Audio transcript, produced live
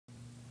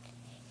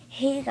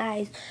Hey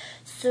guys,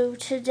 so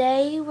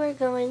today we're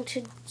going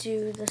to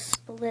do the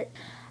split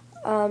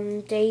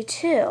day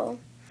 2.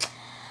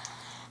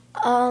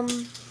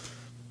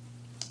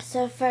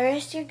 So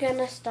first you're going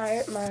to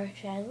start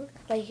marching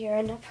like you're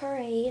in a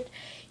parade.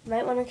 You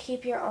might want to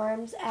keep your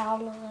arms out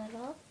a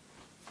little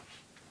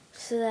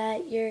so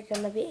that you're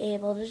going to be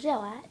able to do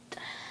it.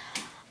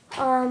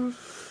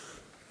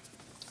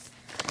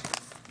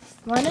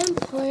 One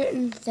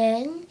important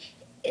thing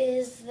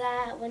is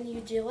that when you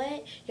do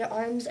it, your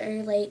arms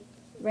are like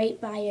right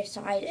by your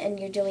side and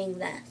you're doing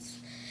this.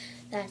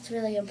 That's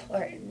really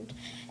important.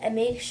 And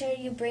make sure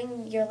you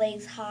bring your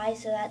legs high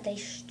so that they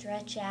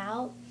stretch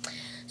out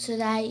so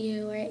that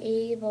you are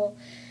able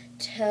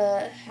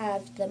to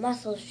have the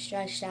muscles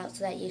stretched out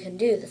so that you can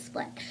do the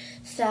split.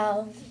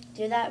 So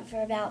do that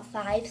for about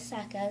 5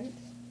 seconds.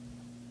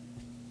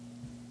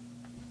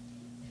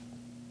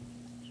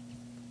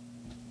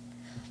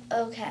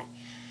 Okay,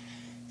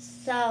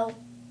 so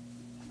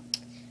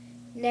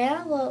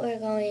now what we're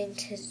going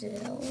to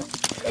do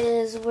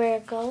is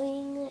we're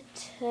going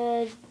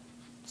to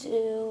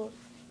do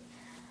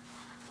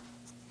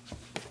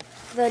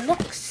the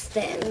next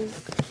thing,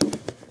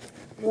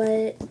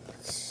 which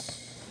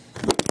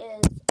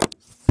is,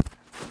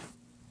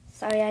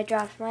 sorry I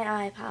dropped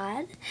my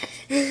iPod.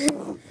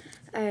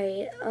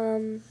 Alright,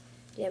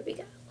 there we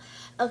go.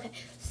 Okay,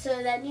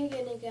 so then you're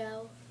going to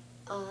go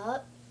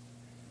up,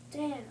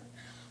 down,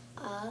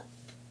 up,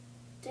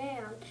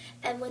 down,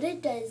 and what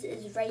it does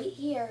is right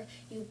here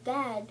you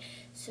bend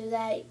so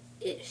that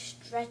it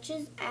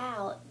stretches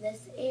out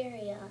this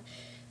area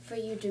for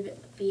you to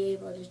be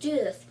able to do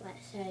the split.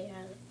 So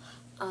you're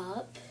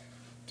up,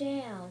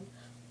 down,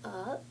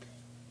 up,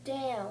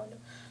 down,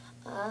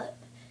 up,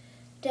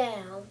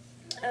 down.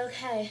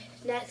 Okay,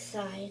 next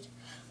side.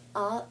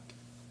 Up,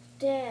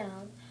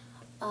 down,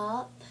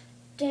 up,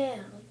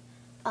 down,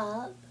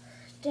 up,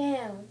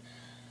 down,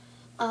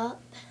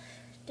 up,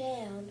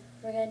 down.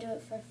 We're going to do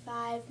it for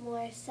 5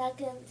 more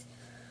seconds.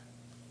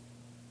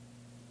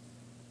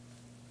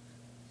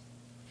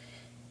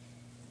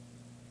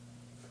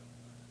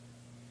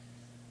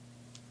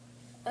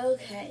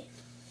 Okay.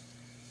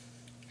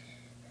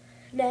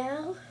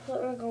 Now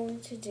what we're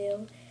going to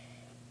do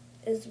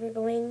is we're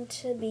going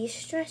to be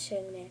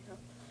stretching now.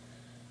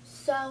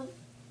 So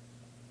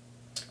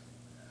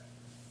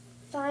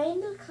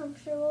find a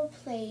comfortable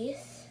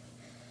place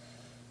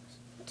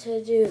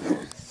to do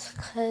this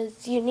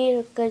because you need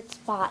a good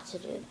spot to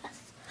do this.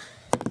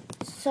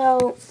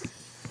 So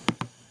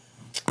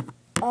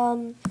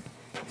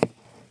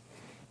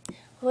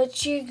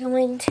what you're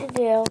going to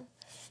do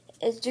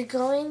is you're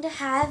going to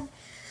have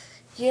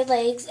your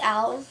legs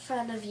out in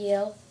front of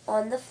you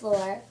on the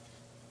floor.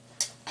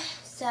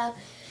 So,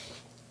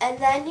 and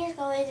then you're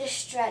going to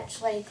stretch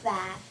like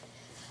that.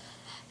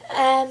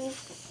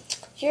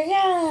 You're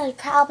going to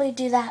probably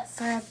do that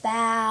for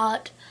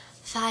about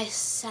 5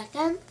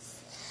 seconds.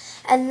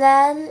 And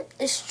then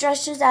it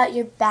stretches out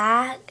your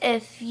back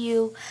if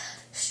you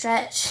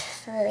stretch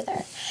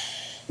further.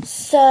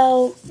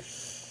 So,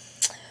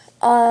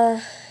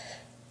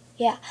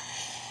 yeah.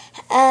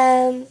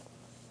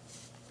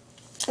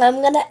 I'm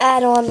going to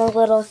add on a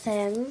little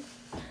thing.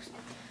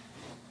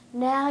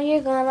 Now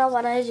you're going to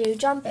want to do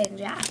jumping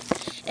jacks.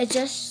 It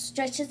just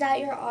stretches out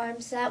your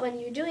arms so that when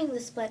you're doing the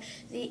split,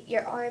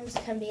 your arms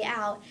can be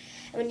out.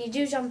 And when you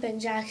do jumping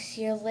jacks,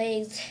 your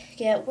legs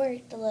get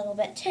worked a little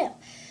bit too.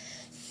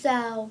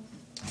 So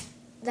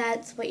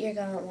that's what you're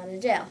going to want to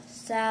do.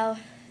 So,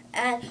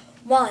 and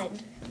 1,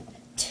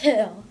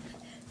 2,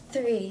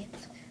 3,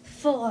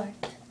 4,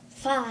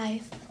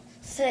 5,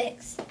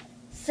 6,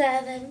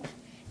 7,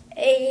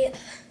 8,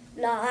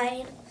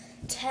 9,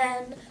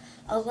 10,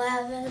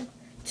 11,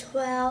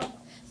 12,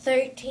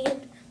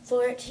 13,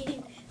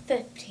 14,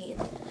 15.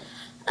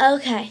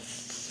 Okay.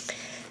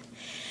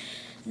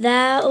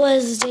 That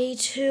was day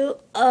 2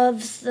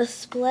 of the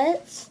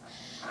splits.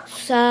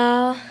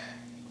 So,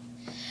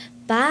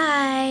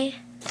 bye.